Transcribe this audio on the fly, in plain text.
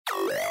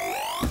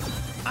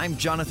I'm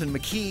Jonathan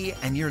McKee,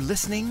 and you're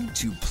listening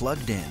to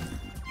Plugged In.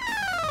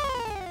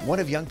 One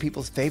of young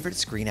people's favorite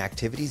screen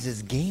activities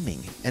is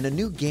gaming, and a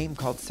new game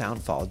called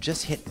Soundfall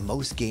just hit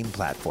most game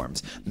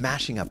platforms,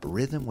 mashing up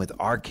rhythm with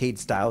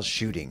arcade-style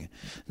shooting.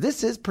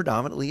 This is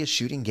predominantly a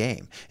shooting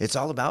game. It's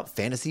all about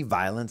fantasy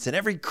violence, and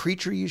every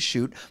creature you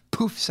shoot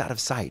poofs out of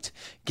sight.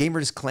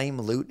 Gamers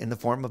claim loot in the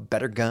form of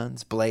better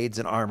guns, blades,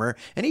 and armor,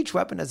 and each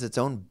weapon has its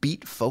own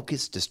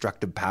beat-focused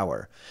destructive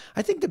power.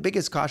 I think the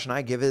biggest caution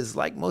I give is,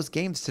 like most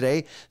games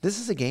today, this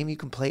is a game you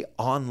can play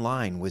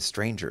online with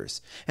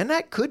strangers, and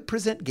that could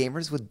present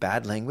gamers with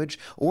bad language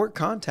or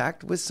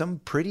contact with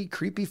some pretty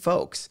creepy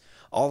folks.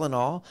 All in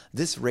all,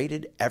 this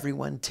rated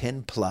everyone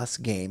 10 plus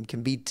game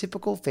can be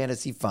typical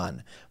fantasy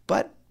fun,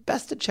 but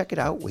best to check it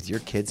out with your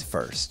kids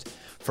first.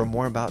 For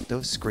more about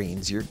those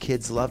screens your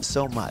kids love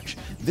so much,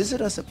 visit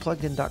us at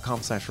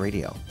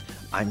pluggedin.com/radio.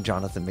 I'm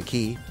Jonathan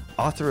McKee,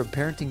 author of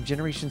Parenting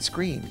Generation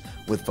Screen,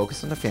 with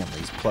Focus on the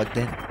Family's Plugged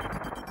In.